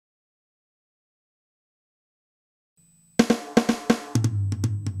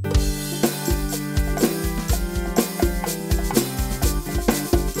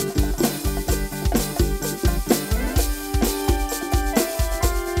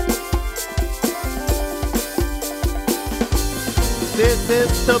This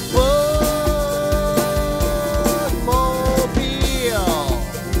is the bookmobile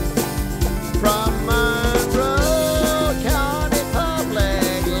from Monroe County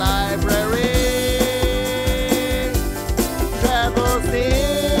Public Library. Travels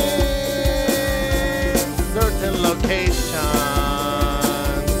in certain locations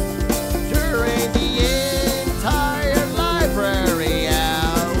during the entire library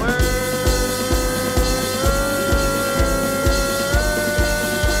hours.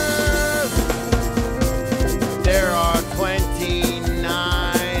 There are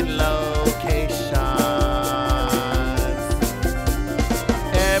 29 locations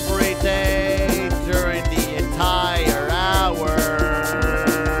every day during the entire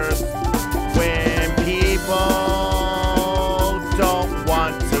hours when people don't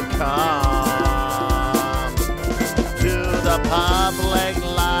want to come to the public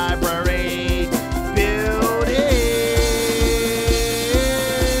library building.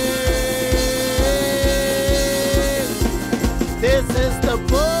 This is the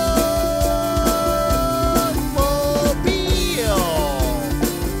bookmobile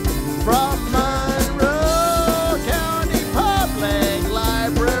from Monroe County Public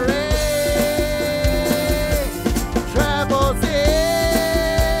Library. Travels in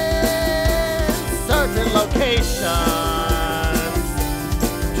certain locations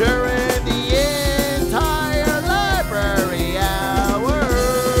during the entire library hours.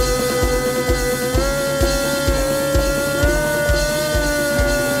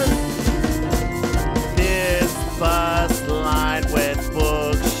 This bus lined with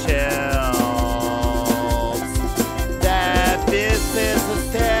bookshelves that visits a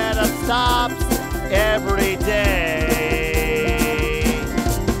set of stops every day.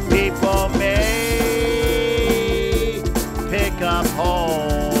 People may pick up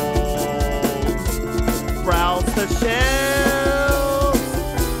holes, browse the shelves,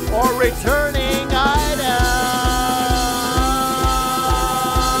 or returning items.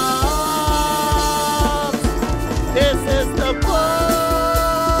 This is the bookmobile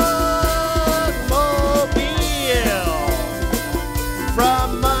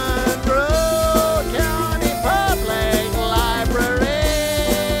from Monroe County Public Library.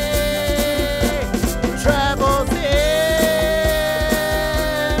 Travels in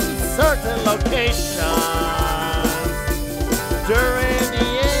certain locations during the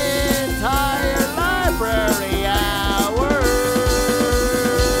entire library hours.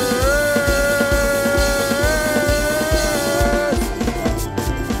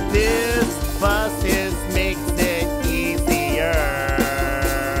 This bus makes it easier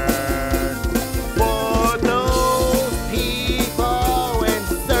for those people in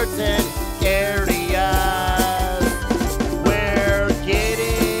certain areas where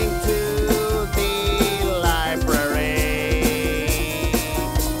getting to the library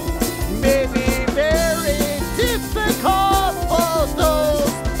may be very difficult for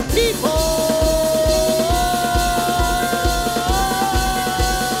those people.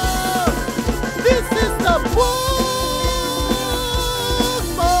 This is the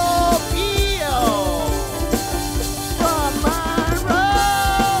bookmobile from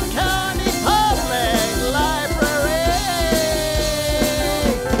Monroe County Public Library.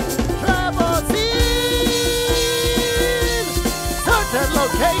 Travels in certain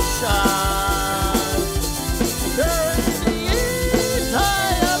locations